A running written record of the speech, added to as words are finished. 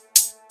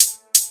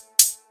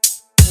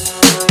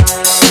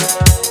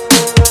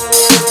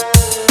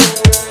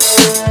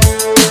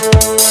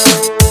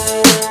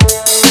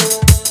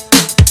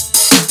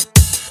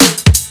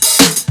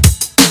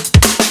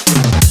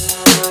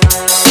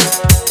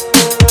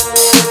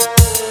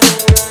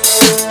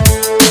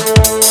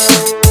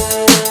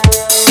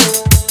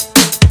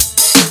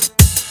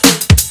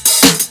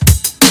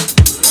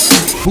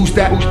Who's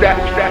that? Who's that?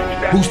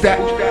 Who's that?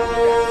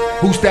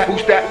 Who's that?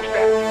 Who's that?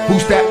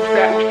 Who's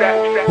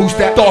that? Who's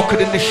that? Darker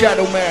than the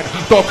shadow man,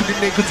 darker than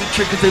niggas and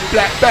triggers and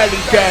black valley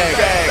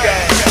gang.